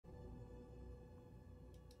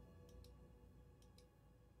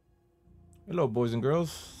Hello, boys and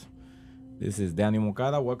girls. This is Danny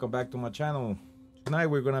Moncada. Welcome back to my channel. Tonight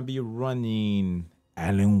we're gonna be running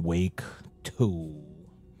Alan Wake 2.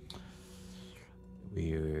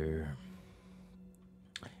 This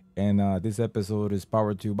episode is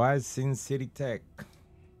powered to by Sin City Tech. If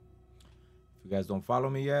you guys don't follow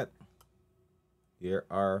me yet, here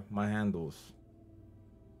are my handles.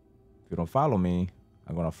 If you don't follow me,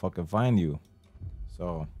 I'm gonna fucking find you.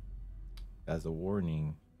 So that's a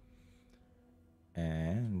warning.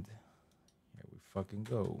 And here we fucking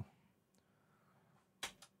go.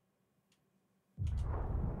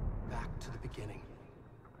 Back to the beginning.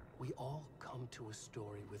 We all come to a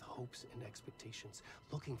story with hopes and expectations,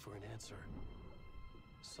 looking for an answer.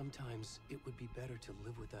 Sometimes it would be better to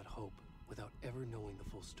live with that hope without ever knowing the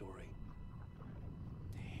full story.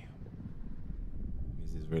 Damn.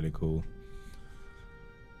 This is really cool.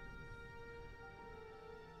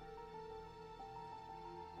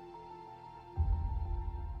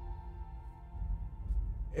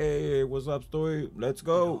 Hey, what's up, story? Let's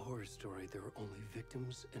go. In a horror story, there are only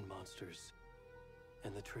victims and monsters.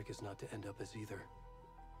 And the trick is not to end up as either.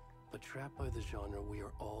 But trapped by the genre, we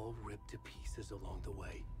are all ripped to pieces along the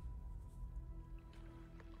way.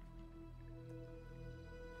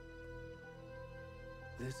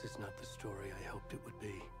 This is not the story I hoped it would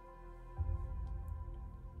be.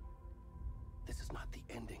 This is not the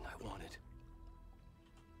ending I wanted.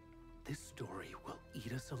 This story will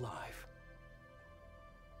eat us alive.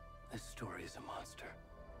 This story is a monster.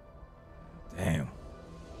 Damn.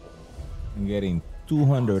 I'm getting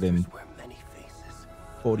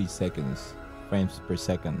 240 seconds, frames per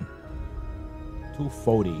second.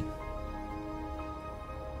 240.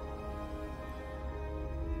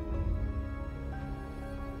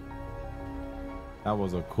 That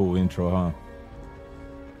was a cool intro, huh?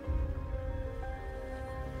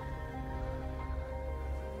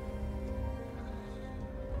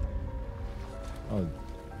 Oh.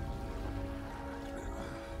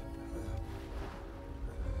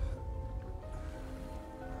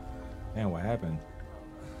 Man, what happened?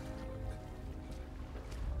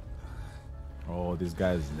 Oh, this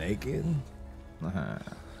guy's naked?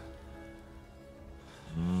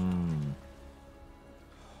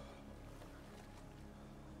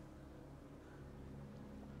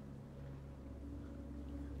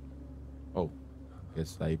 Oh,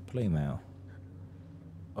 guess I play now.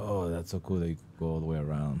 Oh, that's so cool that you can go all the way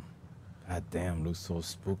around. God damn, looks so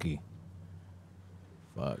spooky.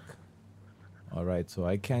 Fuck. Alright, so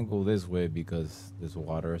I can't go this way because there's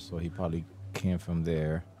water, so he probably came from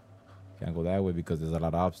there. Can't go that way because there's a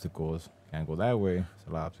lot of obstacles. Can't go that way, there's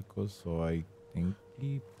a lot of obstacles, so I think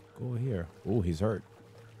he go here. Oh, he's hurt.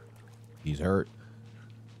 He's hurt.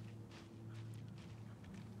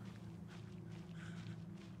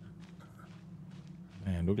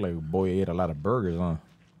 Man, look like a boy ate a lot of burgers, huh?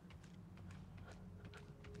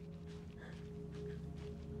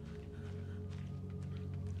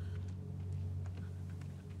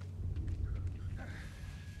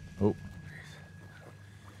 Oh.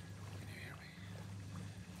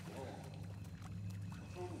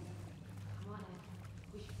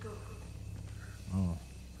 Oh.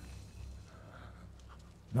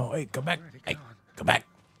 No, hey, come back. Hey, come back.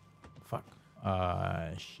 Fuck.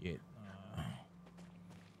 Shit.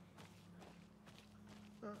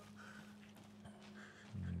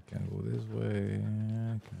 Can't go this way.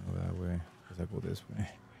 Can't go that way. Guess I go this way.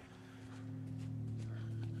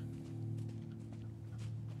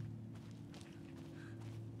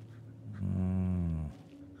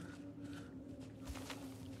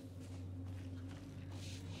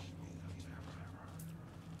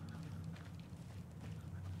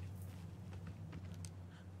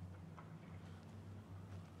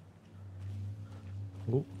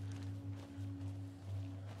 Oh.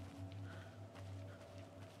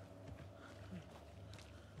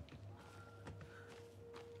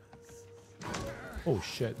 Oh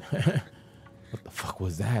shit. What the fuck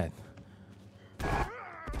was that?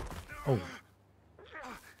 Oh.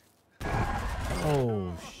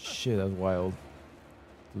 Oh shit, that's wild.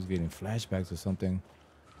 Who's getting flashbacks or something?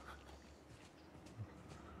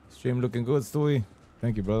 Stream looking good, Stewie.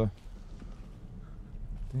 Thank you, brother.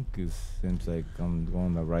 I think it seems like I'm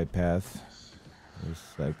going the right path.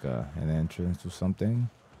 It's like an entrance to something.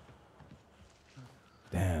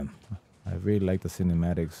 Damn. I really like the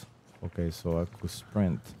cinematics. Okay, so I could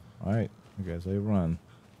sprint. Alright, I guess I run.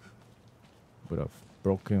 With a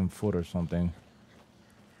broken foot or something.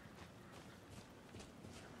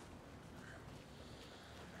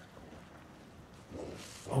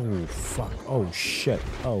 Oh, fuck. Oh, shit.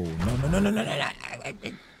 Oh, no.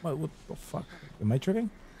 What the fuck? Am I tripping?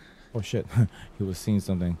 Oh, shit. He was seeing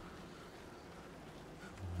something.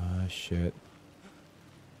 Ah, shit.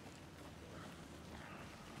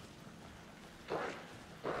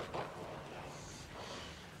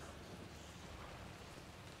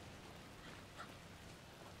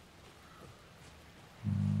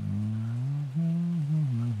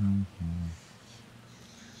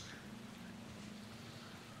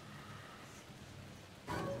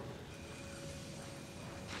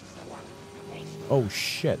 Oh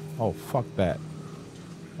shit. Oh fuck that.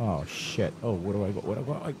 Oh shit. Oh, where do I go? Where do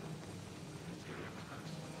I go?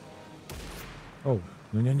 Oh,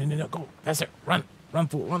 no, no, no, no, no. Go faster. Run. Run,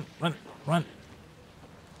 fool. Run, run, run.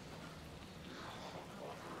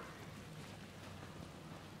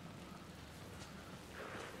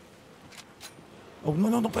 Oh, no,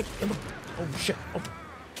 no, no. Oh shit. Oh.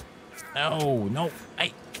 No, no.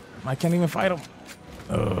 I can't even fight him.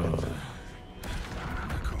 Ugh.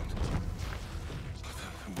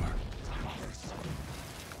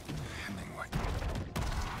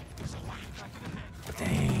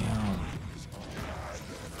 Damn.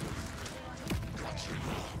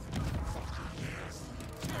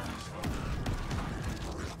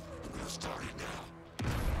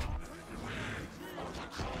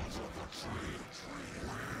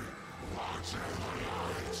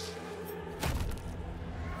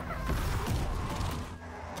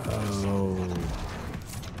 Oh.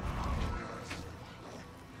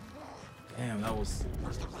 Damn, that was.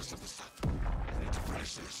 Where's the rest of the stuff? I need to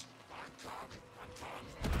finish this. What the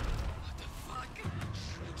fuck?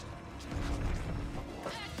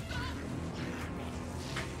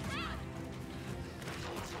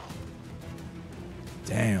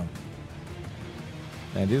 Damn.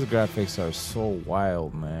 Man, these graphics are so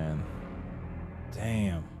wild, man.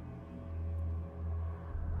 Damn.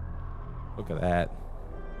 Look at that.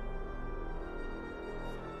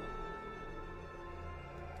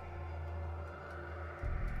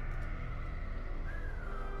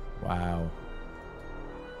 Wow.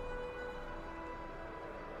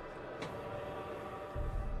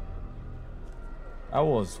 That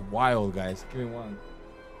was wild, guys. Give me one.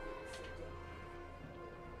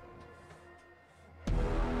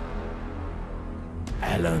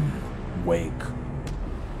 Alan Wake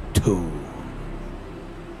 2.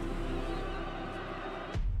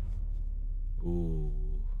 Ooh.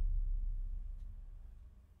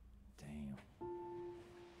 Damn.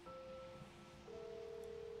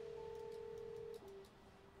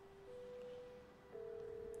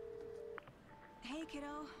 Hey,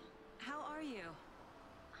 kiddo. How are you?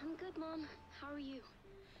 I'm good, Mom. How are you?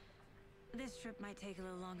 This trip might take a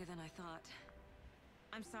little longer than I thought.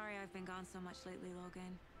 I'm sorry I've been gone so much lately,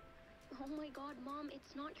 Logan. Oh my god, Mom,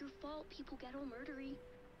 it's not your fault people get all murdery.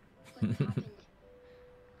 What happened?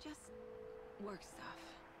 Just work stuff.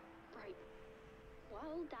 Right.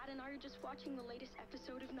 Well, Dad and I are just watching the latest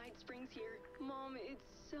episode of Night Springs here. Mom, it's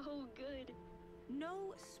so good.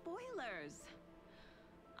 No spoilers!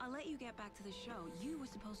 I'll let you get back to the show. You were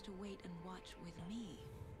supposed to wait and watch with me.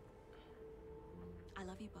 I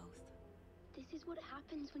love you both. This is what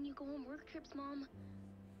happens when you go on work trips, Mom.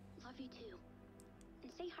 Love you too.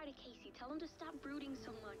 And say hi to Casey. Tell him to stop brooding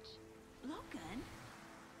so much. Logan?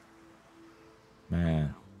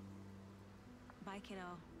 Man, Bye, kiddo.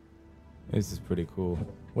 this is pretty cool.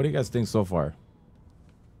 What do you guys think so far?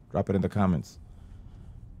 Drop it in the comments.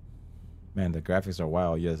 Man, the graphics are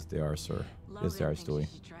wild. Yes, they are, sir. Logan Yes, they are, thinks Stewie. you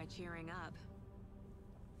should try cheering up.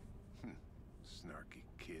 Snarky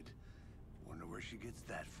kid. Wonder where she gets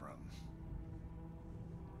that from.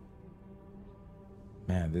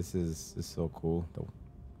 Man, this is so cool.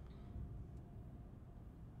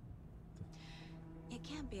 It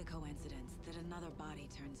can't be a coincidence that another body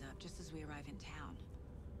turns up just as we arrive in town.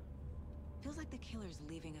 Feels like the killer's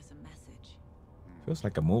leaving us a message. Feels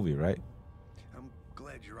like a movie, right? I'm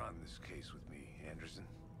glad you're on this case with me, Anderson.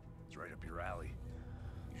 It's right up your alley.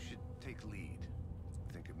 You should take lead.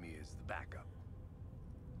 Think of me as the backup.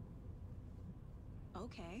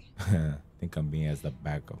 Okay. Think of me as the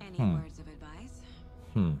backup. Any words of advice?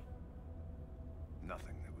 Nothing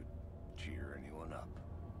that would cheer anyone up.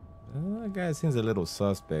 That guy seems a little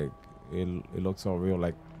suspect. It looks all real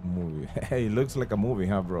like a movie. Hey, it looks like a movie,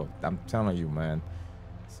 huh, bro? I'm telling you, man.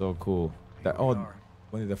 So cool.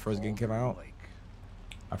 When did the first game came out?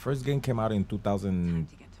 Our first game came out in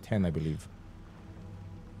 2010, I believe.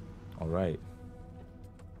 All right.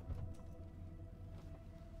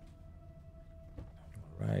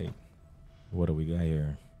 All right. What do we got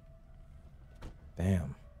here?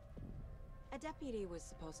 Damn. A deputy was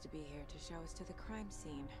supposed to be here to show us to the crime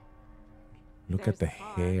scene. Look There's at the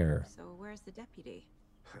car, hair. So where's the deputy?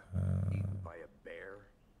 Eaten by a bear?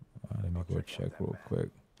 Let me I'll go check out check that real map. quick.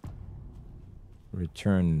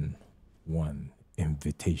 Return 1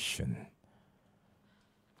 invitation.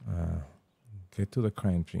 Get to the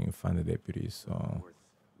crime scene, find the deputy. So Worth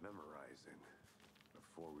memorizing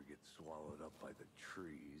before we get swallowed up by the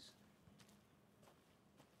trees.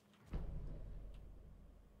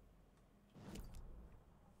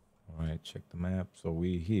 all right, check the map. So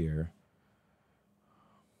we here.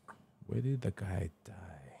 Where did the guy die?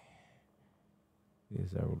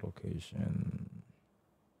 This is our location.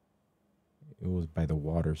 It was by the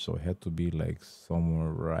water, so it had to be like somewhere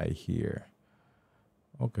right here.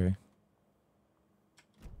 Okay.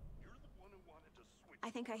 I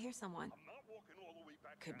think I hear someone.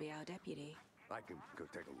 Could be our deputy. I can go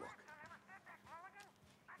take a look.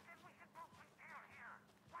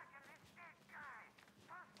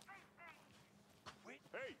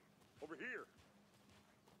 Hey, over here.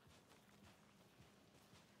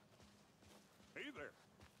 Hey there.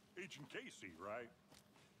 Agent Casey, right?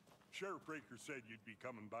 Sheriff Breaker said you'd be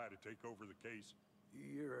coming by to take over the case.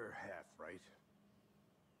 You're half right.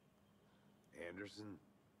 Anderson?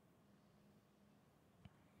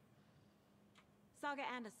 Saga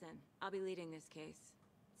Anderson. I'll be leading this case.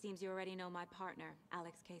 Seems you already know my partner,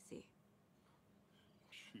 Alex Casey.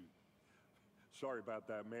 Shoot. Sorry about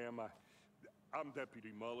that, ma'am. I'm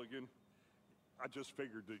Deputy Mulligan. I just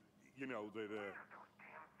figured that, you know, that,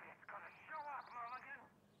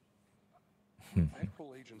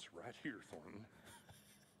 Federal agents right here, Thornton.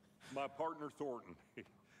 My partner, Thornton,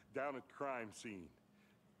 down at the crime scene.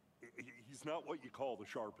 He's not what you call the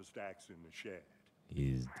sharpest axe in the shed.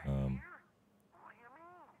 He's What do you mean?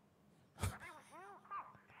 It was you?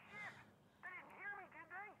 Oh, shit! They didn't hear me, did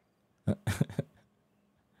they?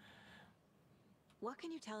 What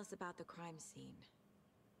can you tell us about the crime scene?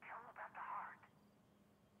 Tell them about the heart.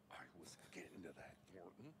 I was getting to that,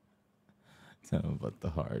 Thornton. Tell him about the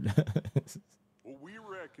heart. Well, we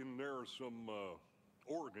reckon there are some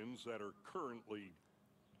organs that are currently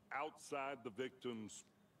outside the victim's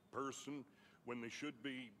person when they should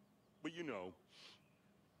be, well, you know,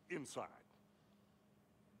 inside.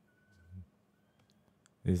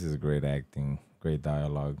 This is great acting, great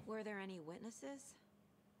dialogue. Were there any witnesses?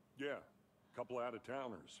 Yeah, a couple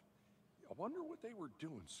out-of-towners. I wonder what they were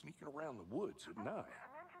doing sneaking around the woods at night.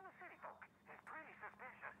 Mention the city folk. It's pretty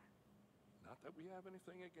suspicious. Not that we have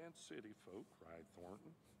anything against city folk, right,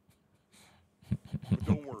 Thornton? But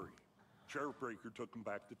don't worry. Sheriff Breaker took them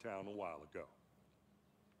back to town a while ago.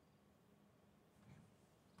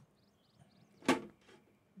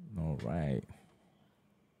 All right.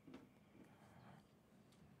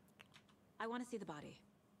 I want to see the body.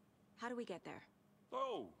 How do we get there?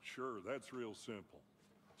 Oh, sure, that's real simple.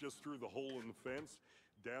 Just through the hole in the fence,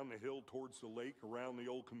 down the hill towards the lake, around the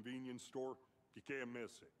old convenience store. You can't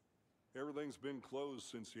miss it. Everything's been closed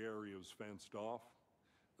since the area was fenced off.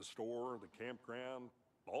 The store, the campground,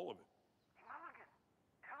 all of it. Hey, Mulligan,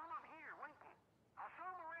 tell them I'm here, waiting. I'll show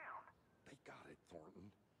them around. They got it, Thornton.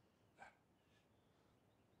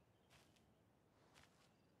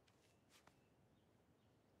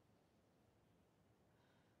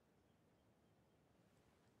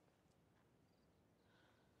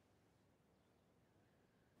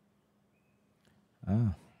 Ah,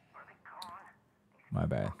 Are they gone? These my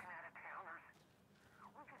bad. fucking out-of-towners.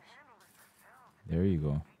 We can handle this ourselves. There you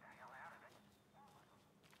go. Get the hell out of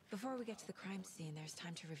it. Before we get to the crime scene, there's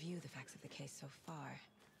time to review the facts of the case so far.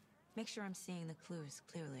 Make sure I'm seeing the clues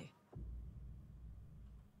clearly.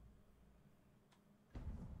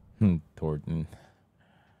 Thornton.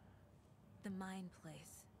 The Mind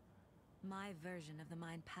Place. My version of the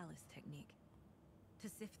Mind Palace technique. To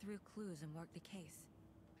sift through clues and work the case.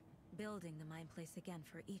 Building the Mind Place again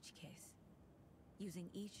for each case. Using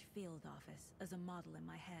each field office as a model in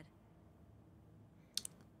my head.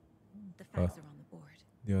 The facts are on the board.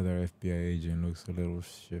 The other FBI agent looks a little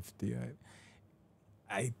shifty.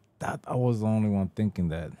 I thought I was the only one thinking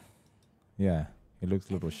that. Yeah, he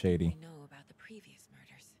looks a little shady. I know about the previous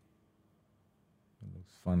murders. It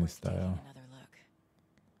looks funny Worth taking style. another look.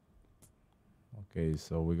 Okay,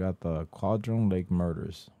 so we got the Quadron Lake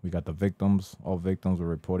murders. We got the victims. All victims were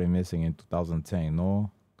reported missing in 2010.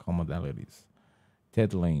 No commonalities.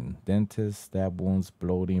 Ted Lane, dentist, stab wounds,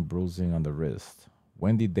 bloating, bruising on the wrist.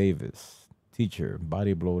 Wendy Davis, teacher,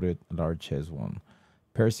 body bloated, large chest wound.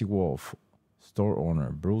 Percy Wolf, store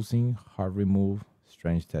owner, bruising, heart removed,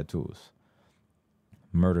 strange tattoos.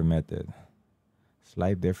 Murder method.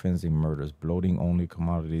 Slight difference in murders. Bloating only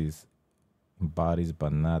commodities in bodies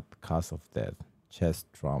but not cause of death. Chest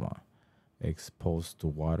trauma. Exposed to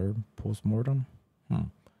water post-mortem.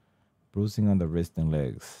 Bruising on the wrist and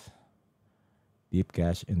legs. Deep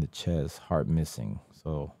gash in the chest, heart missing.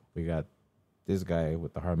 So we got this guy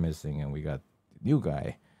with the heart missing, and we got the new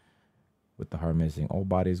guy with the heart missing. All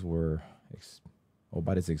bodies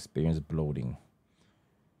experienced bloating.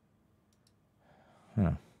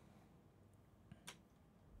 Huh.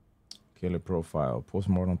 Killer profile.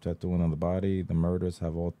 Postmortem tattooing on the body. The murders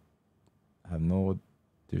have no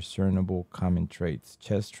discernible common traits.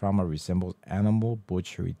 Chest trauma resembles animal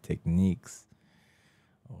butchery techniques.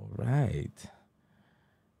 All right.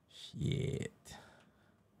 Shit.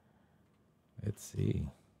 Let's see.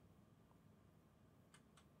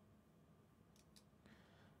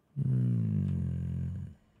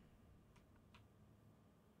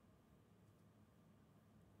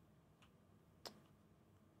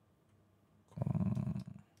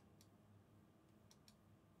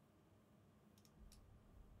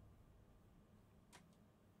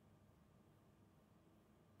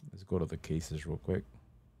 Let's go to the cases real quick.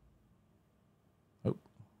 Oh.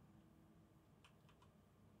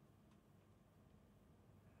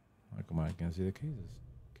 Come on, I can't see the cases.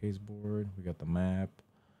 Case board. We got the map.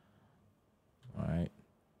 All right.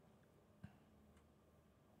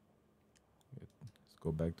 Let's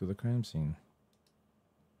go back to the crime scene.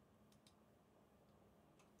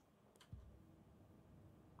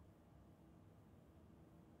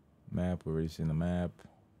 Map. We're already seen the map.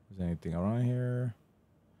 Is there anything around here?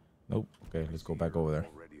 Nope. Okay, let's go back over there.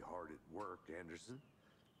 Already hard at work, Anderson.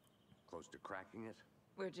 Close to cracking it.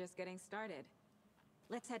 We're just getting started.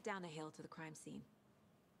 Let's head down the hill to the crime scene.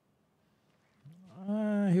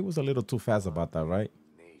 He was a little too fast about that, right?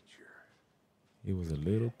 Nature. He was a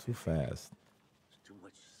little too fast. There's too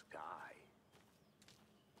much sky.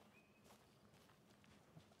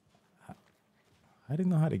 I didn't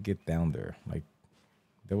know how to get down there. Like,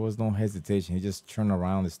 there was no hesitation. He just turned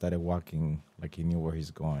around and started walking like he knew where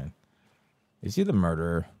he's going. Is he the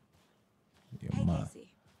murderer? Hey,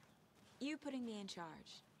 Casey. You putting me in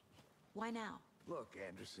charge. Why now? Look,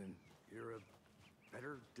 Anderson, you're a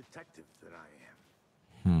better detective than I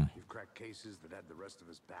am. You've cracked cases that had the rest of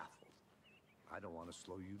us baffled. I don't want to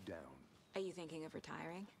slow you down. Are you thinking of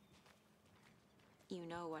retiring? You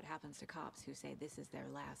know what happens to cops who say this is their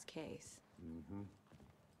last case.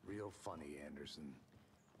 Real funny, Anderson.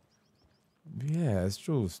 Yeah, it's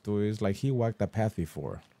true, Stu. It's like he walked the path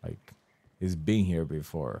before. Like, he's been here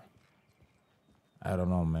before. I don't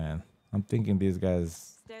know, man. I'm thinking these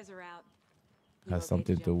guys Stairs are out. has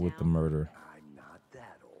something to do with the murder. I'm not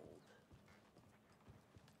that old.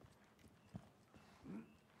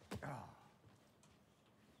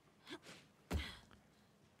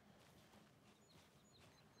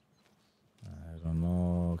 I don't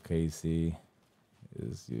know, Casey.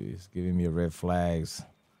 He's giving me red flags.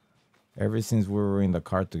 Ever since we were in the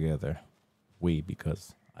car together. We,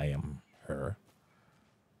 because I am her.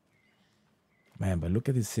 Man, but look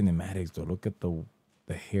at these cinematics, though. Look at the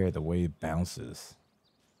hair, the way it bounces.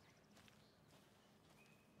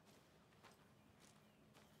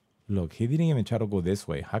 Look, he didn't even try to go this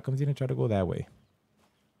way. How come he didn't try to go that way?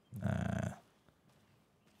 Nah.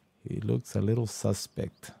 He looks a little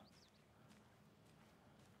suspect.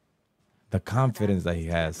 The confidence that he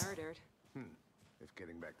has. If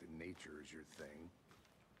getting back to nature is your thing.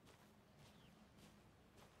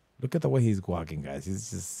 Look at the way he's walking, guys.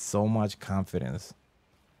 He's just so much confidence.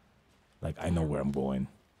 Like, I know where I'm going.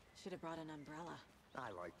 Should have brought an umbrella.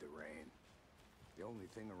 I like the rain. The only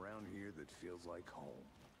thing around here that feels like home.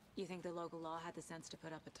 You think the local law had the sense to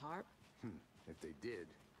put up a tarp? If they did,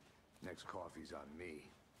 next coffee's on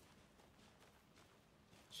me.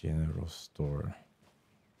 General store.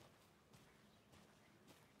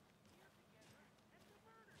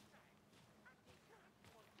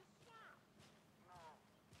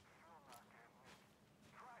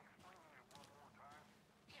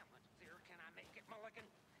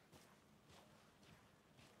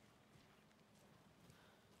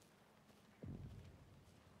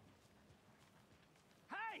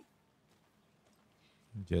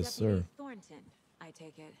 Yes, Deputy sir. Thornton, I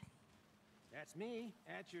take it. That's me,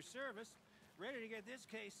 at your service, ready to get this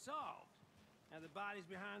case solved. Now the body's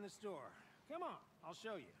behind the store. Come on, I'll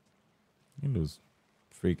show you. He looks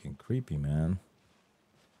freaking creepy, man.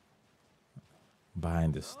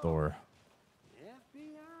 Behind the store.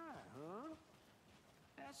 FBI, huh?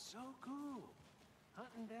 That's so cool.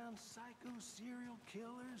 Hunting down psycho serial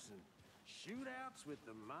killers and shootouts with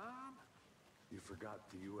the mob. You forgot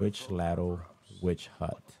the UFO Witch Latto, cover-ups. Witch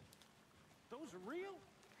Hut. Those are real?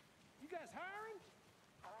 You guys hiring?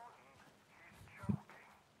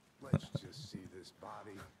 Let's just see this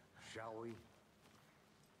body, shall we?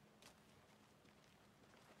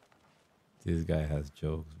 This guy has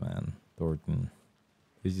jokes, man. Thornton.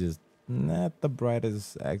 He's just not the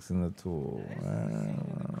brightest axe in the tool. We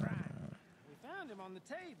found him on the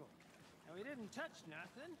table. And we didn't touch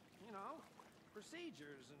nothing, you know,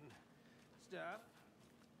 procedures and stuff.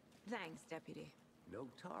 Thanks, Deputy. No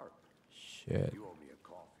tarp. Shit. You owe me a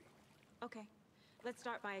coffee. Okay, let's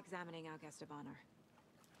start by examining our guest of honor.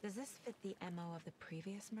 Does this fit the MO of the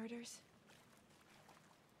previous murders?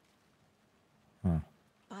 Huh.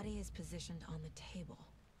 Body is positioned on the table.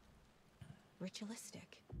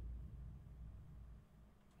 Ritualistic.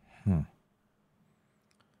 Let's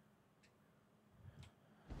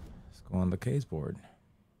go on the case board.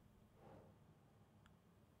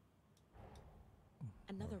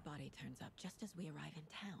 Another body turns up just as we arrive in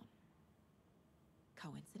town.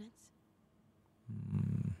 Coincidence?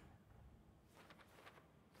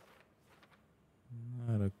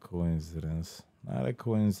 Not a coincidence. Not a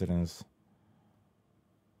coincidence.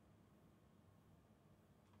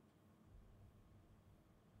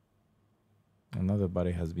 Another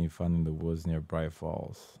body has been found in the woods near Bright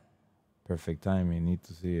Falls. Perfect timing. Need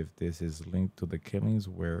to see if this is linked to the killings.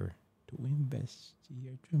 Where to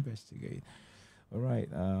investigate. All right.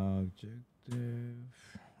 Objective.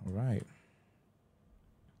 All right.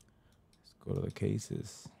 Let's go to the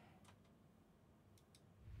cases.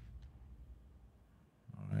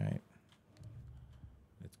 All right.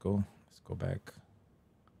 Let's go. Let's go back.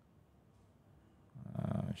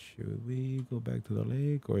 Should we go back to the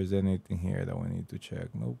lake, or is there anything here that we need to check?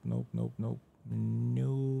 Nope, nope, nope, nope.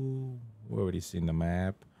 No. We already seen the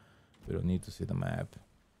map. We don't need to see the map.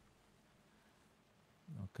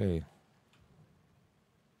 Okay.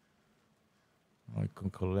 I can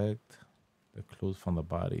collect the clues from the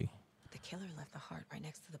body. The killer left the heart right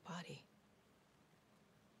next to the body.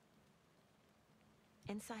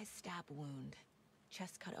 Inside stab wound.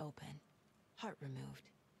 Chest cut open. Heart removed.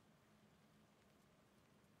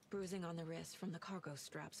 Bruising on the wrist from the cargo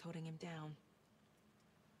straps holding him down.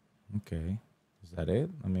 Okay. Is that it?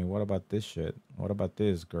 I mean, what about this shit? What about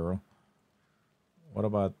this, girl? What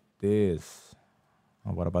about this?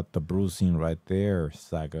 What about the bruising right there,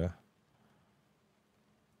 Saga?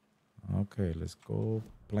 Okay, let's go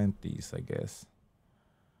plant these, I guess.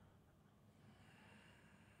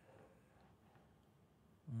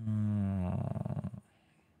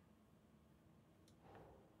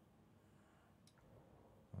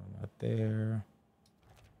 Not there.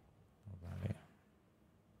 Nobody.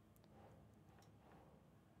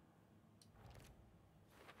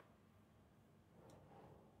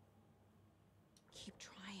 Keep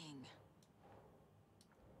trying.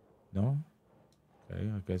 No? Okay,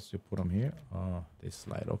 I guess you put them here. Oh, they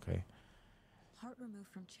slide. Okay. Heart removed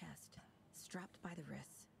from chest. Strapped by the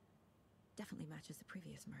wrists. Definitely matches the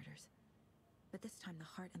previous murders. But this time the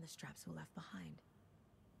heart and the straps were left behind.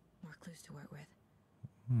 More clues to work with.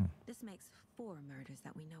 This makes 4 murders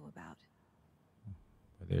that we know about.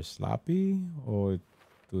 Are they sloppy, or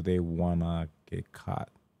do they wanna get caught?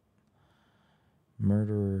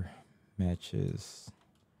 Murder matches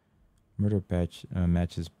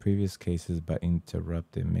previous cases, but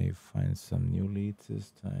interrupted. May find some new leads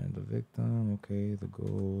this time. The victim. Okay. The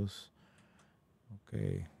goals.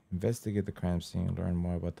 Okay. Investigate the crime scene. Learn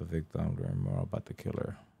more about the victim. Learn more about the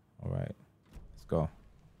killer. All right. Let's go.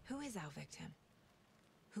 Who is our victim?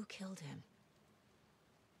 Who killed him?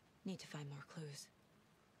 Need to find more clues.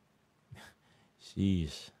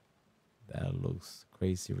 Sheesh. That looks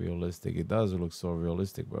crazy realistic. It does look so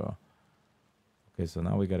realistic, bro. Okay, so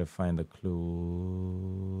now we gotta find the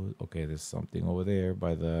clue. Okay, there's something over there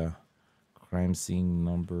by the crime scene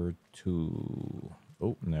number 2.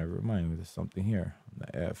 Oh, never mind. There's something here.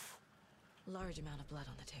 The F. Large amount of blood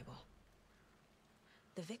on the table.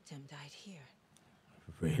 The victim died here.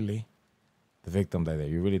 Really? The victim died there.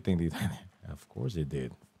 You really think they died there? Of course they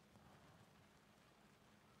did.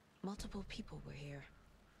 Multiple people were here.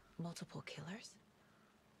 Multiple killers?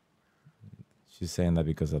 She's saying that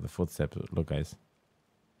because of the footsteps. Look, guys.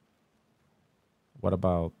 What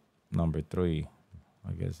about number 3?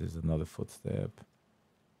 I guess it's another footstep.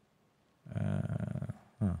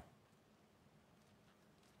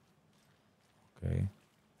 Okay.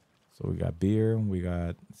 So we got beer. We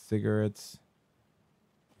got cigarettes.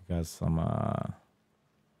 We got some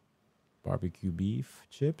barbecue beef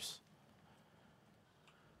chips.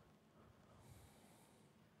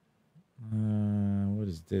 What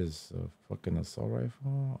is this? A fucking assault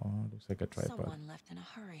rifle? Oh, looks like a tripod. Someone left in a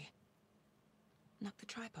hurry. Knocked the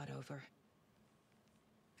tripod over.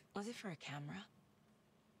 Was it for a camera?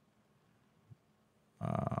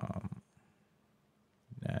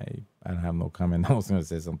 I don't have no comment. I was gonna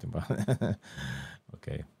say something about it.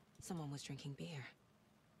 Okay. Someone was drinking beer.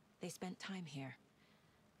 They spent time here,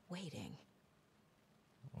 waiting.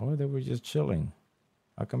 Or they were just chilling.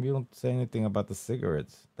 How come you don't say anything about the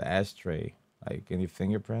cigarettes, the ashtray, like any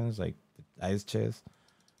fingerprints, like the ice chest.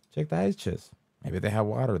 Check the ice chest. Maybe they have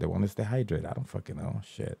water. They want to stay hydrated. I don't fucking know.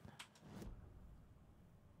 Shit.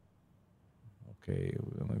 Okay,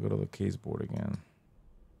 we're gonna go to the case board again.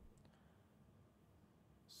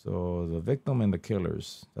 So the victim and the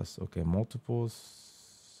killers. That's okay. Multiples.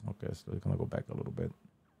 Okay, so we're gonna go back a little bit,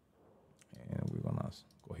 and we're gonna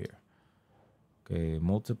go here. Okay,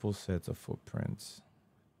 multiple sets of footprints.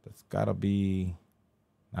 That's gotta be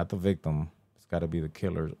not the victim. It's gotta be the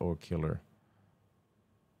killers or killer.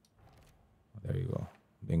 There you go.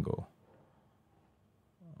 Bingo.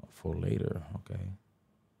 For later. Okay.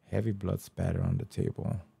 Heavy blood spatter on the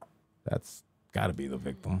table. That's gotta be the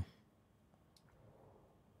victim.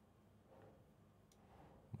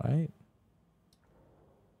 Right?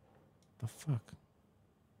 The fuck?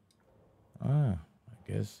 I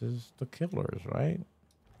guess it's the killers, right?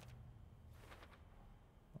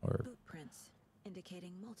 Or Boot prints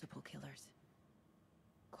indicating multiple killers.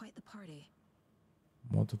 Quite the party.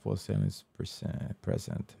 multiple assailants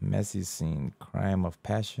present. Messy scene. Crime of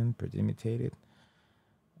passion premeditated.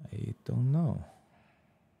 I don't know.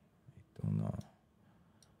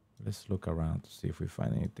 Let's look around to see if we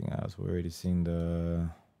find anything else. We already seen the...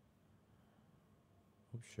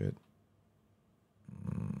 Oh, shit.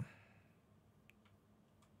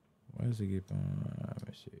 Why does it keep on? Let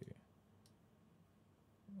me see.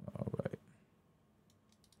 All right.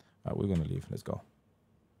 We're going to leave. Let's go.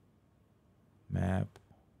 Map.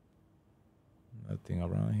 Nothing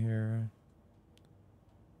around here.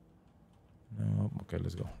 No. Okay,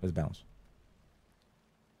 let's go. Let's bounce.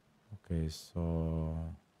 Okay, so...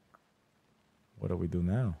 What do we do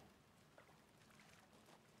now?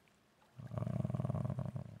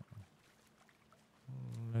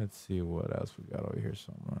 Let's see what else we got over here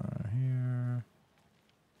somewhere. Here.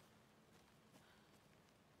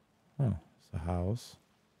 Oh, it's a house.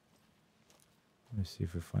 Let me see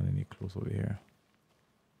if we find any clues over here.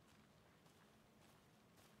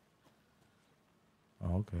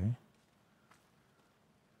 Oh, okay.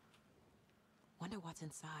 Wonder what's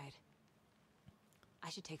inside. I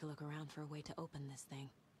should take a look around for a way to open this thing.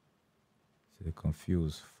 So they're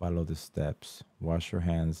confused. Follow the steps. Wash your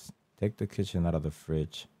hands. Take the kitchen out of the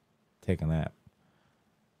fridge. Take a nap.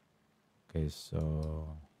 Okay,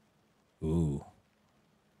 so... Ooh.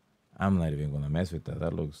 I'm not even gonna mess with that.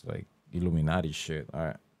 That looks like Illuminati shit.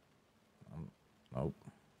 Alright. Nope.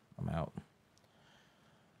 I'm out.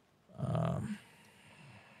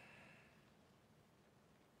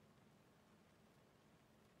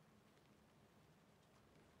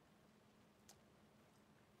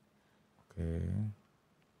 Okay.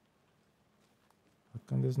 How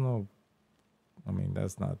come there's no... I mean,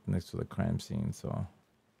 that's not next to the crime scene, so...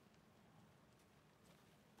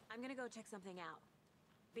 I'm gonna go check something out.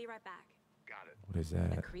 Be right back. Got it. What is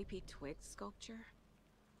A that? creepy twig sculpture?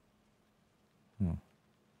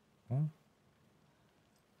 Huh?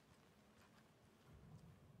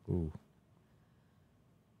 Ooh.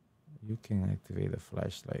 You can activate the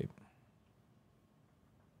flashlight.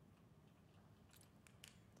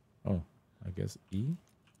 Oh, I guess E?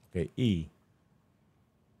 Okay, E.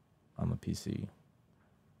 On the PC.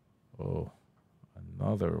 Oh,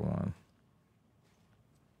 another one.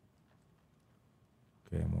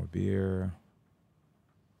 Okay, more beer.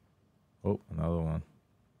 Oh, another one.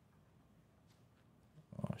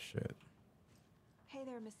 Oh, shit. Hey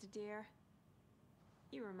there, Mr. Deer.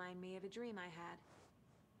 You remind me of a dream I had.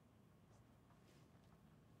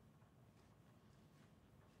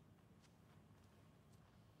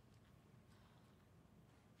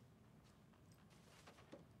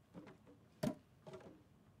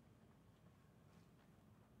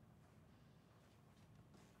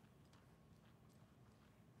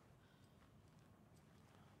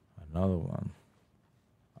 Another one.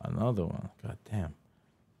 Another one. God damn.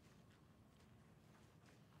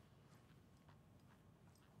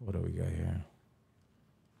 What do we got here?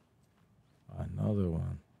 Another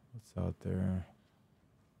one. What's out there?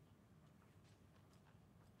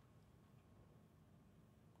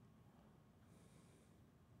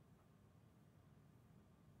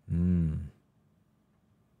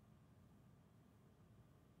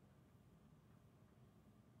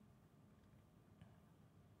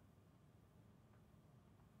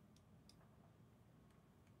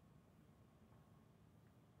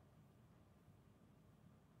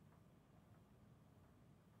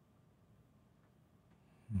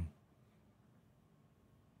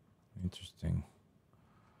 Interesting.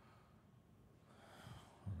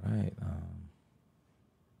 All right.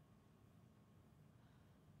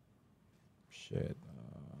 Shit.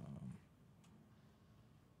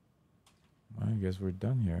 I guess we're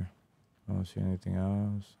done here. I don't see anything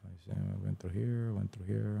else. I went through here, went through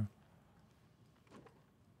here.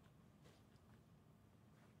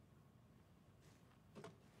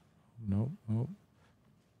 Nope, nope.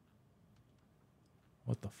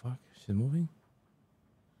 What the fuck? She's moving?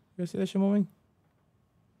 You guys see that shit moving?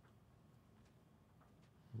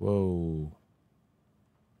 Whoa.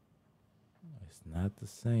 It's not the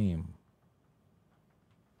same.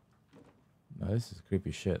 No, this is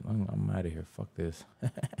creepy shit. I'm out of here. Fuck this.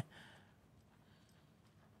 I've been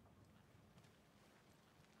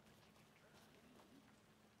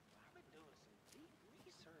doing some deep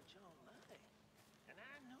research online, and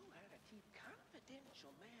I know how to keep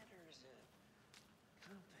confidential matters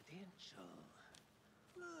confidential.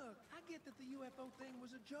 Look, I get that the UFO thing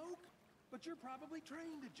was a joke, but you're probably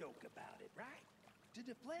trained to joke about it, right? To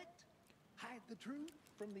deflect, hide the truth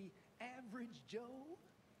from the average Joe.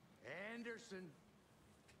 Anderson.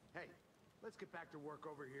 Hey, let's get back to work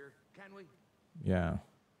over here, can we? Yeah.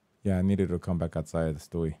 Yeah, I needed to come back outside,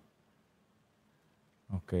 Stewie.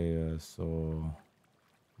 Okay, so...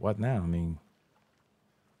 What now? I mean...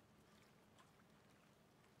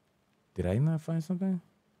 Did I not find something?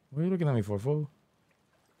 What are you looking at me for, fool?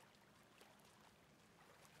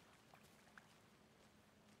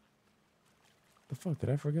 The fuck?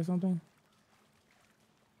 Did I forget something?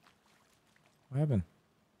 What happened?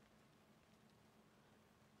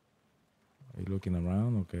 Are you looking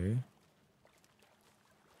around? Okay.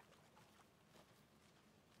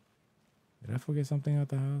 Did I forget something at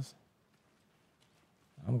the house?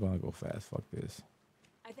 I'm gonna go fast. Fuck this.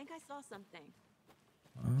 I think I saw something.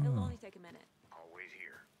 Oh. It'll only take a minute. I'll wait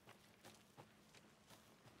here.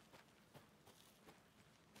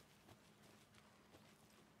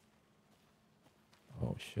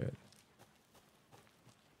 Oh shit.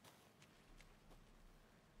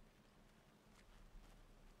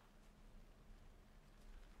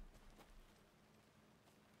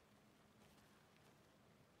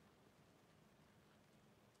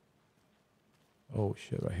 Oh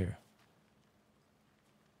shit, right here.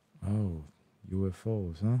 Oh,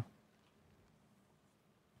 UFOs, huh?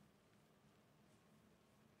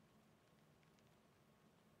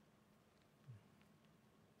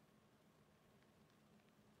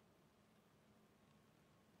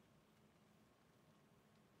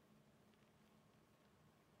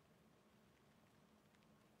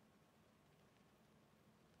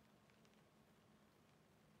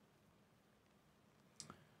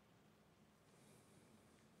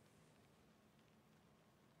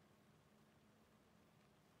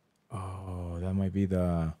 Oh, that might be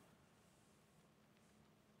the...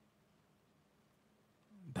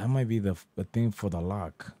 That might be the thing for the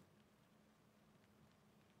lock.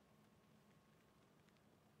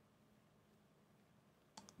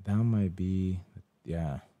 That might be...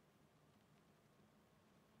 Yeah.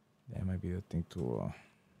 That might be the thing to... I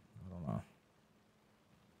don't know.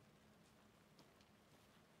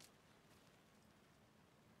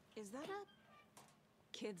 Is that a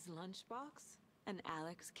kid's lunchbox? An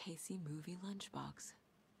Alex Casey movie lunchbox.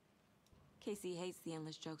 Casey hates the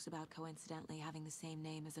endless jokes about coincidentally having the same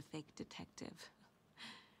name as a fake detective.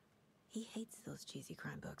 He hates those cheesy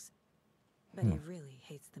crime books, but he really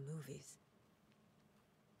hates the movies.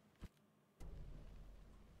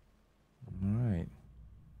 All right.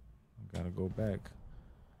 I gotta go back.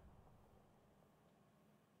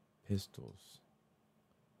 Pistols.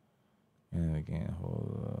 And again,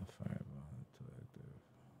 hold fireball to active.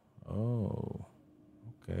 Oh,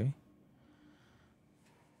 okay.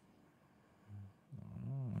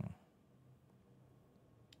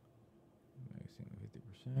 Maximum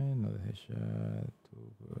 50%. Another headshot.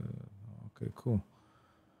 Okay, cool.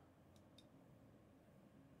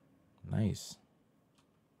 Nice.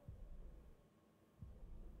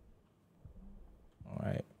 All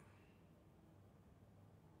right.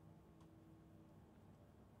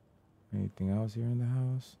 Anything else here in the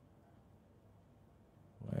house?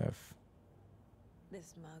 Left.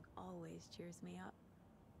 This mug always cheers me up.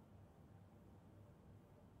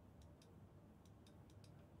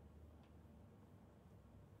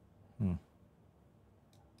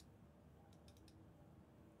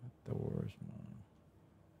 Doors, man.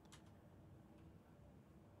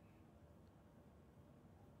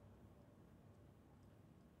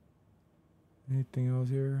 Anything else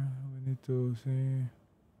here we need to see?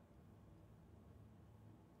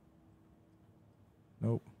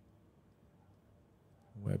 Nope.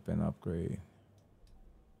 Weapon upgrade.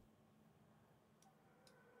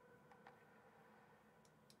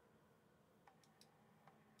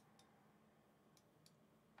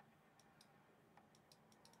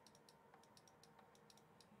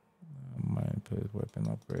 Mine put weapon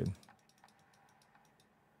upgrade.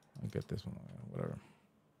 I'll get this one. Whatever.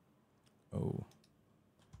 Oh.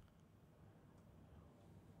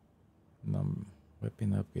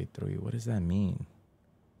 Weapon upgrade 3. What does that mean?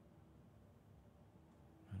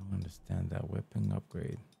 Weapon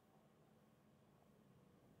upgrade.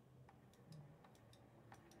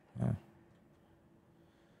 Yeah.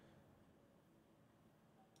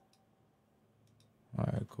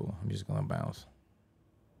 Alright, cool. I'm just gonna bounce.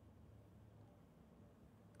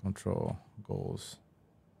 Control. Goals.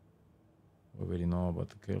 We already know about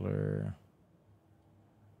the killer.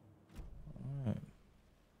 Alright.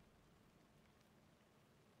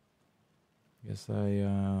 Guess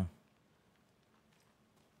I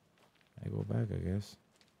go back, I guess.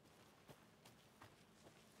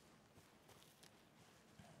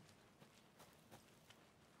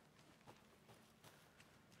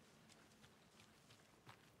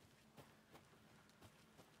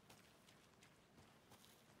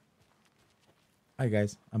 Hi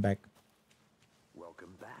guys, I'm back.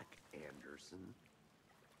 Welcome back, Anderson.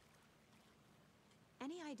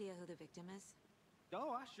 Any idea who the victim is?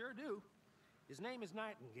 Oh, I sure do. His name is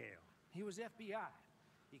Nightingale. He was FBI.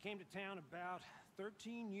 He came to town about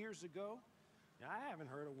 13 years ago. I haven't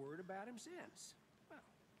heard a word about him since. Well,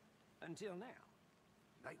 until now.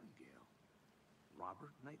 Nightingale?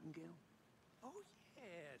 Robert Nightingale? Oh,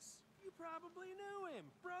 yes. You probably knew him.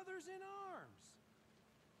 Brothers in arms.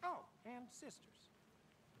 Oh, and sisters.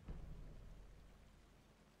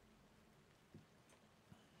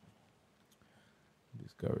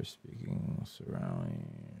 Discover speaking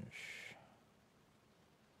surroundings.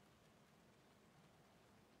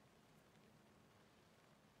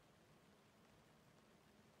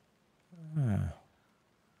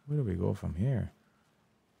 Where do we go from here?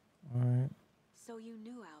 All right. So you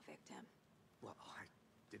knew our victim. Well, I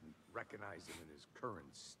didn't recognize him in his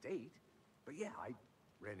current state. But yeah, I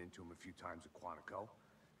ran into him a few times at Quantico.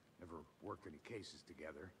 Never worked any cases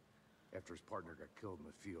together. After his partner got killed in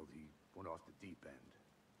the field, he went off the deep end.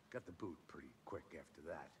 Got the boot pretty quick after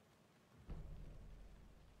that.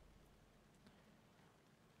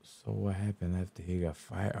 So what happened after he got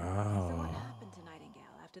fired? So Oh. what happened to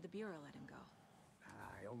Nightingale after the Bureau let him go?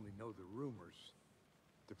 I only know the rumors.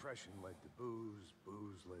 Depression led to booze,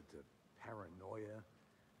 booze led to paranoia.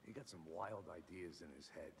 He got some wild ideas in his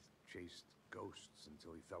head, chased ghosts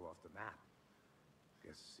until he fell off the map.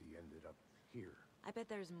 Guess he ended up here. I bet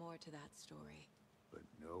there's more to that story. But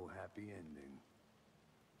no happy ending.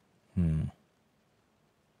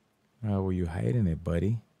 Why were you hiding it,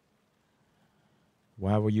 buddy?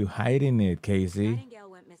 Why were you hiding it, Casey? Nightingale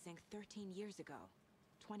went missing 13 years ago,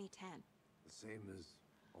 2010. The same as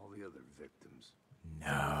all the other victims. No.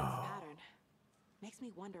 Pattern. Makes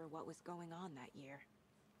me wonder what was going on that year.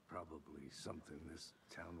 Probably something this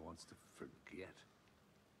town wants to forget.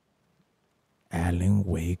 Alan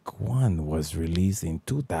Wake 1 was released in I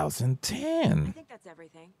 2010. think that's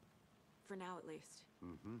everything. For now, at least.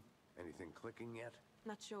 Mm-hmm. Anything clicking yet?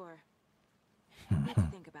 Not sure. Need to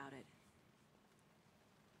think about it.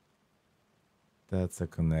 That's a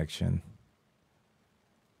connection.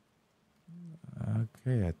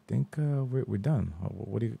 Okay, I think we're done.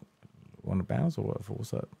 What do you want to bounce or what?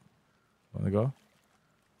 What's up? Want to go?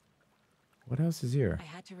 What else is here? I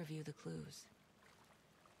had to review the clues.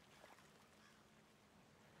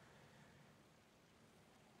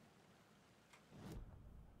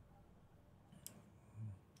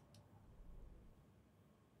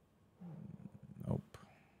 Nope.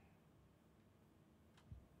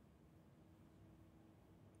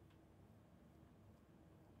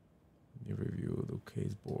 You review the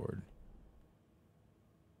case board.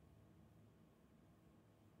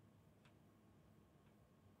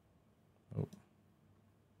 Oh.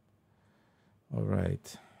 All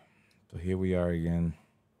right. So here we are again.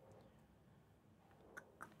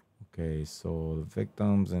 Okay, so the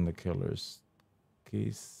victims and the killers.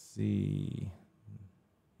 Casey.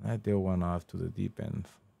 Nightingale went off to the deep end.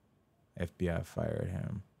 FBI fired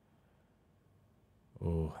him.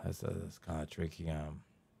 Oh, that's kind of tricky.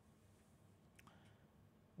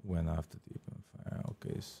 Went off the deep end fire.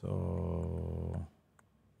 Okay, so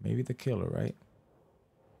maybe the killer, right?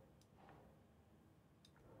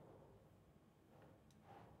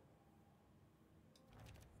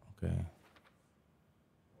 Okay.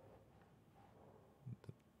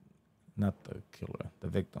 Not the killer, the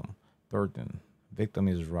victim. Burton. Victim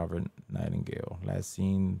is Robert Nightingale. Last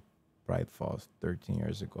seen Bright Falls 13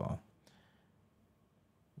 years ago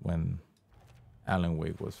when Alan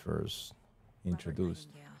Wake was first introduced.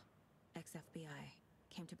 Robert Nightingale, ex-FBI,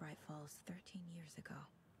 came to Bright Falls 13 years ago.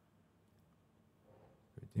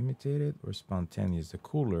 Imitated or spontaneous? The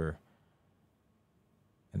cooler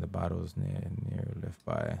and the bottles near left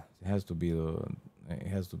by. It has to be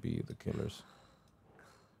the killers.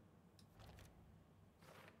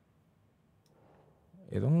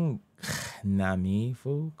 It don't. Not me,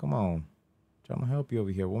 fool. Come on. Trying to help you over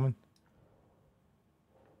here, woman.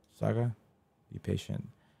 Saga, be patient.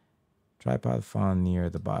 Tripod found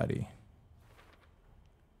near the body.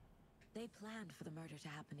 They planned for the murder to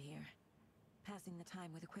happen here, passing the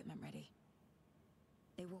time with equipment ready.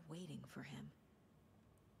 They were waiting for him.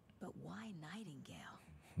 But why Nightingale?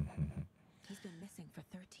 He's been missing for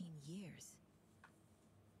 13 years.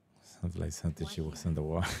 Sounds like something Why she was here? in the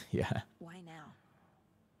war. Yeah. Why now?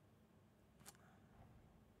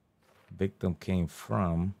 Victim came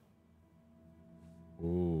from.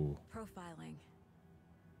 Ooh. Profiling.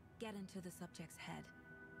 Get into the subject's head.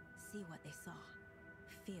 See what they saw.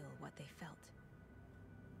 Feel what they felt.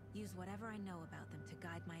 Use whatever I know about them to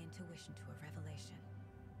guide my intuition to a revelation.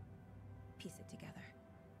 Piece it together.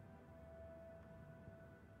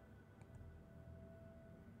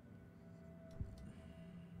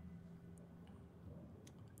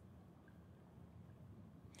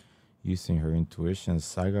 Using her intuition,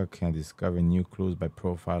 Saga can discover new clues by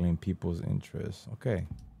profiling people's interests. Okay.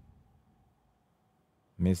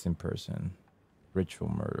 Missing person. Ritual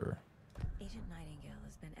murder. Agent Nightingale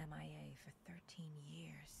has been MIA for 13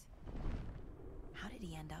 years. How did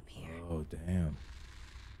he end up here? Oh, damn.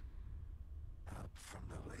 Up from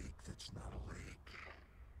the lake that's not a lake.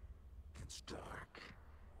 It's dark.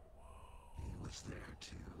 He was there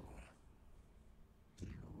too.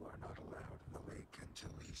 You are not allowed in the lake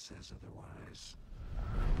until he says otherwise.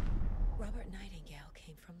 Robert Nightingale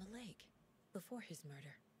came from the lake before his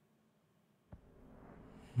murder.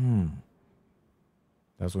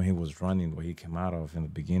 That's when he was running, where he came out of in the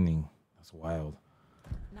beginning. That's wild.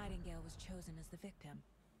 Nightingale was chosen as the victim.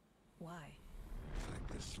 Why? Flick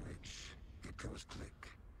the switch. It goes click.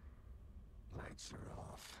 Lights are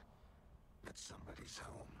off. But somebody's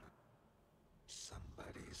home.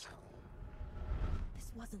 Somebody's home.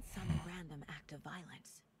 This wasn't some random act of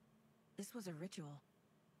violence. This was a ritual.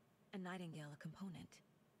 A Nightingale a component.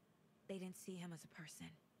 They didn't see him as a person.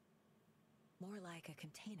 More like a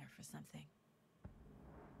container for something.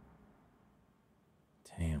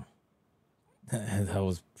 Damn. That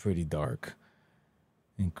was pretty dark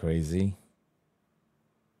and crazy.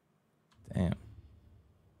 Damn.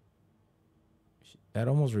 That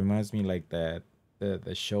almost reminds me like that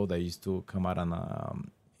the show that used to come out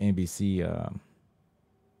on NBC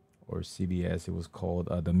or CBS. It was called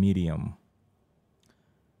The Medium.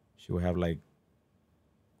 She would have like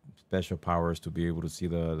special powers to be able to see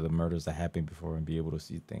the murders that happened before and be able to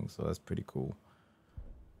see things. So that's pretty cool.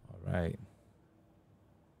 All right.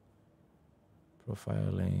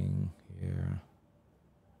 Profiling here.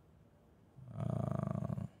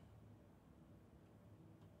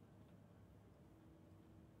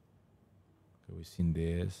 Okay, we've seen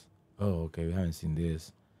this. Oh, okay, we haven't seen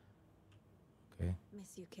this. Okay,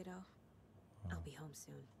 Miss you, kiddo. I'll be home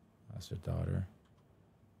soon. that's her daughter.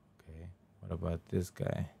 Okay, what about this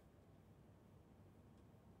guy?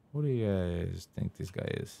 Who do you guys think this guy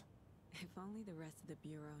is? If only the rest of the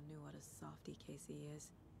Bureau knew what a softy Casey is.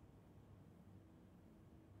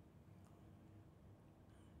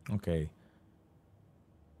 Okay.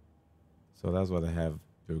 So that's what I have.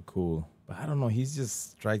 They're cool. But I don't know. He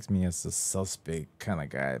just strikes me as a suspect kind of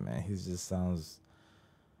guy, man. He just sounds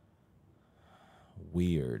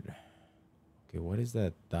weird. Okay, what is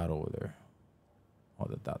that dot over there? Oh,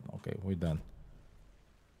 the dot. Okay, we're done.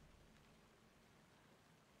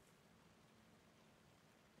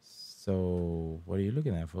 So, what are you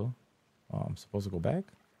looking at, fool? Oh, I'm supposed to go back?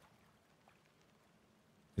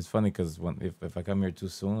 It's funny because if I come here too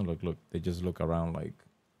soon, look, they just look around like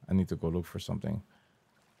I need to go look for something.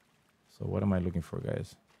 So what am I looking for,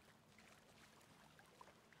 guys?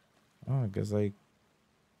 Oh, I guess I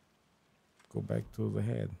go back to the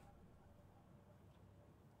head.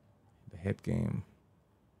 The head game.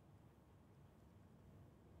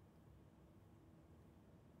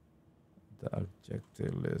 The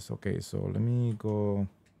objective list. Okay, so let me go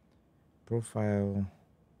profile.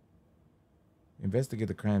 Investigate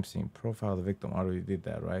the crime scene. Profile the victim. I already did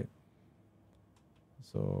that, right?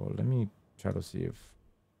 So let me try to see if.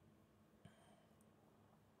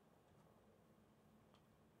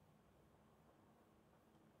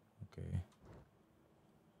 Okay.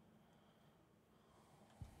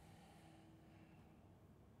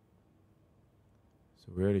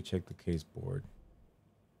 So we already checked the case board.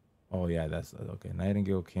 Oh yeah, that's okay.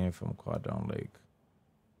 Nightingale came from Quadron Lake.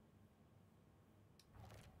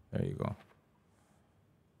 There you go.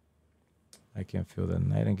 I can feel that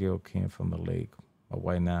Nightingale came from the lake. But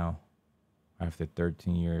why now? After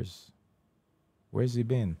 13 years. Where's he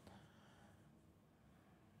been?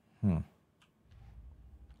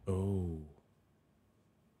 Oh.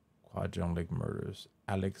 Quadron Lake murders.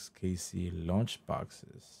 Alex Casey lunch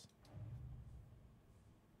boxes.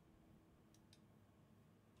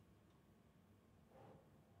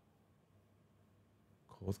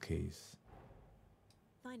 Cold case.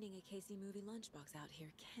 Finding a Casey movie lunchbox out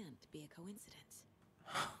here can't be a coincidence.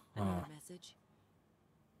 Another message.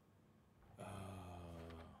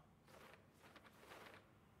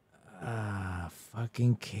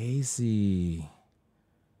 Fucking Casey.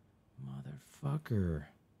 Motherfucker.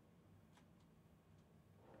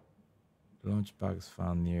 Lunchbox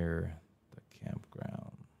found near the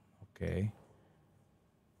campground. Okay.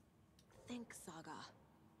 Think Saga.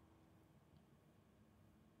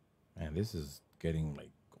 Man, this is getting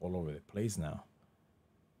like all over the place now.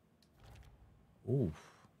 Oof.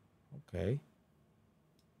 Okay.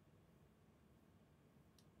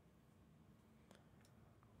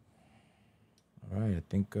 All right, I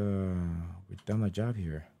think we've done our job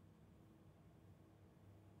here.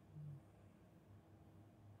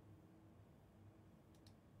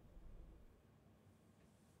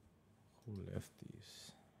 Who left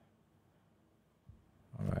these?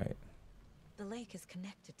 All right. The lake is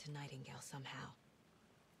connected to Nightingale somehow.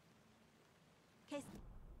 Case.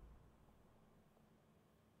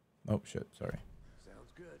 Oh shit, sorry.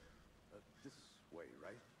 Sounds good. This way,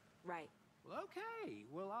 right? Right. Well, okay.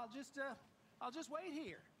 Well, I'll just wait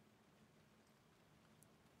here.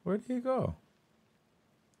 Where'd he go?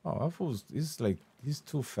 Oh, that fool's, he's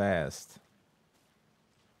too fast.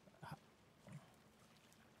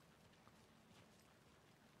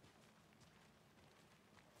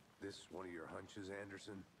 This one of your hunches,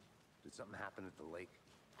 Anderson? Did something happen at the lake?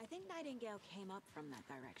 I think Nightingale came up from that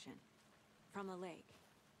direction. From the lake.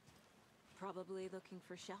 Probably looking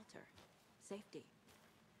for shelter. Safety.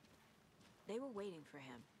 They were waiting for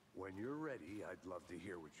him. When you're ready, I'd love to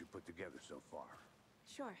hear what you put together so far.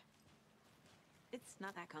 Sure. It's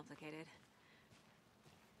not that complicated.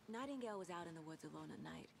 Nightingale was out in the woods alone at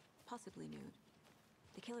night, possibly nude.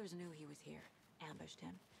 The killers knew he was here, ambushed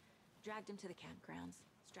him, dragged him to the campgrounds,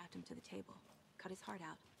 strapped him to the table, cut his heart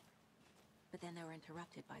out. But then they were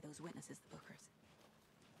interrupted by those witnesses, the Bookers.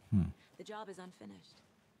 The job is unfinished.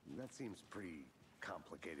 That seems pretty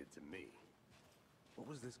complicated to me. What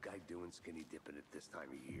was this guy doing skinny dipping at this time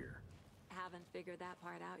of year? Haven't figured that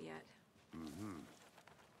part out yet.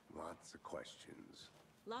 Lots of questions.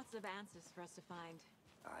 Lots of answers for us to find.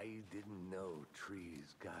 I didn't know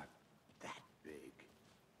trees got that big.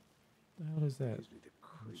 What the hell is that? Gives me the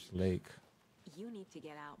Which creeps. lake? You need to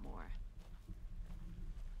get out more.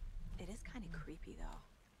 It is kind of creepy,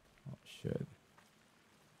 though. Oh shit.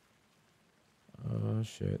 Oh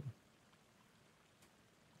shit.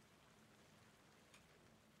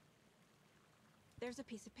 There's a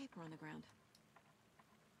piece of paper on the ground.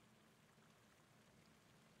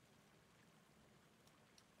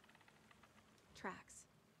 Tracks.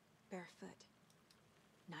 Barefoot.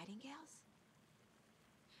 Nightingales?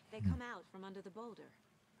 They come out from under the boulder.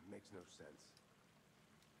 Makes no sense.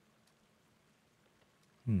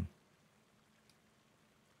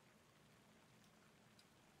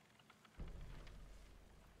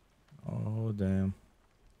 Oh damn.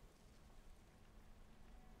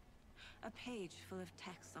 A page full of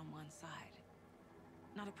text on one side.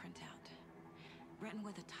 Not a printout. Written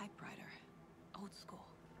with a typewriter. Old school.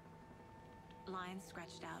 Lines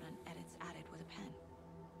scratched out and edits added with a pen.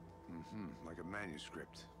 Like a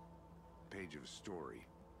manuscript. Page of a story.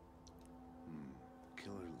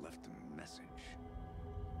 Killer left a message.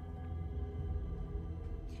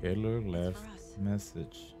 Killer left for us.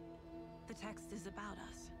 message. The text is about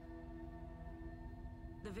us.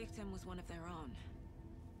 The victim was one of their own.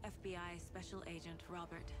 FBI Special Agent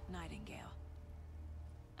Robert Nightingale.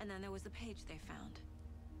 And then there was the page they found.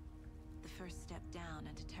 The first step down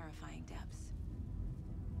into terrifying depths.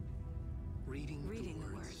 Reading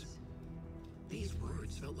the words. These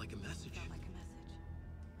words felt like a message. Felt like a message.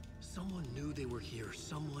 Someone knew they were here.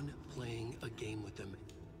 Someone playing a game with them.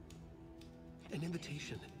 An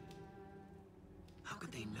invitation. How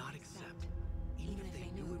could they not accept? Even if they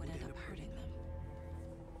knew it would end up hurting them.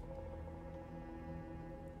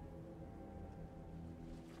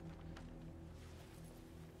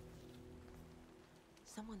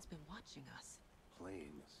 Someone's been watching us.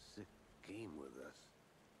 Playing a sick game with us.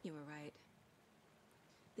 You were right.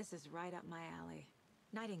 This is right up my alley.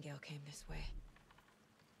 Nightingale came this way.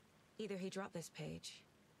 Either he dropped this page,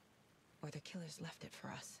 or the killers left it for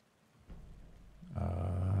us.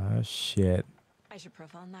 Shit. I should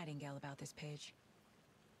profile Nightingale about this page.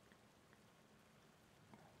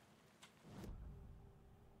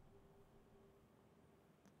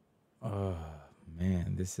 Oh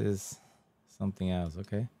man, this is something else.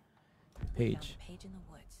 Okay. Found Page. a page in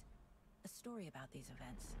the woods. A story about these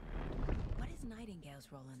events. What is Nightingale's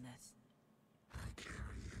role in this? I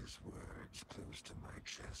carry his words close to my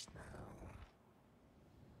chest now.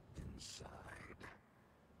 Inside,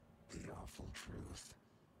 The awful truth.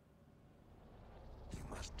 You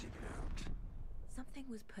must dig it out. Something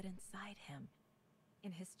was put inside him,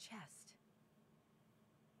 in his chest.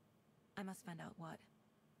 I must find out what.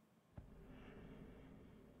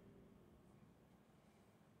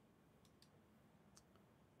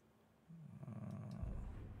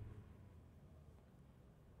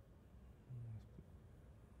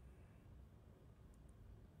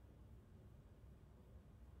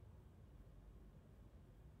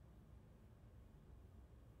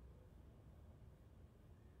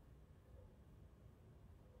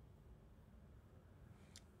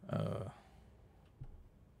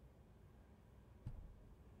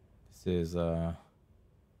 This is oh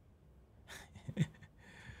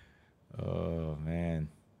man.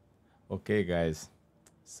 Okay, guys.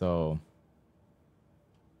 So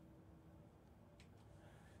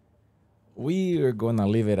we are gonna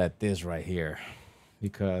leave it at this right here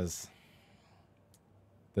because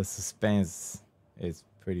the suspense is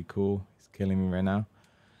pretty cool. It's killing me right now.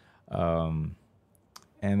 Um,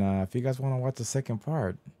 and if you guys want to watch the second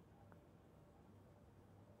part,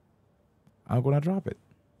 I'm gonna drop it.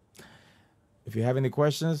 If you have any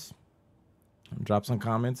questions, drop some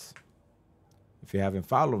comments. If you haven't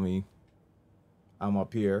followed me, I'm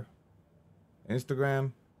up here.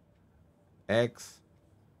 Instagram, X,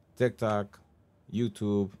 TikTok,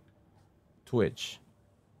 YouTube, Twitch.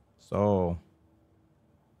 So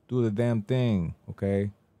do the damn thing,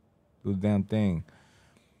 okay? Do the damn thing.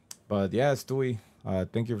 But yeah, Stewie,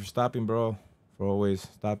 thank you for stopping, bro. For always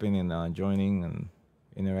stopping and joining and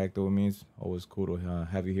interacting with me. It's always cool to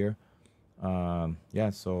have you here. Yeah,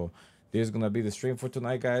 so this is gonna be the stream for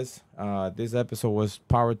tonight, guys. This episode was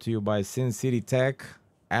powered to you by Sin City Tech,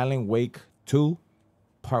 Alan Wake 2,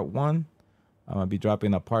 part 1. I'm gonna be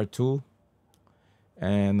dropping a part 2.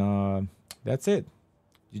 And that's it.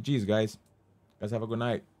 GG's, guys. Guys, have a good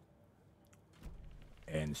night.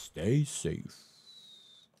 And stay safe.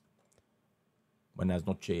 Buenas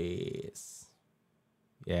noches.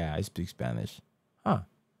 Yeah, I speak Spanish. Huh.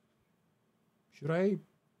 Should I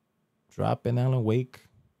drop an Alan Wake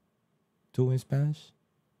 2 in Spanish?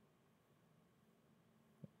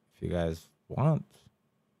 If you guys want,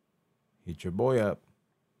 hit your boy up.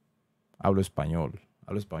 Hablo español.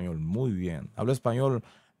 Hablo español muy bien. Hablo español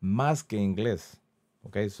más que inglés.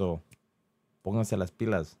 Okay, so pónganse las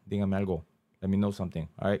pilas. Díganme algo. Let me know something.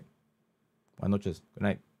 All right. Buenas noches. Good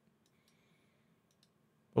night.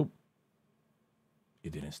 Oh.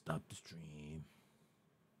 It didn't stop the stream.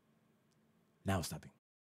 Now stopping.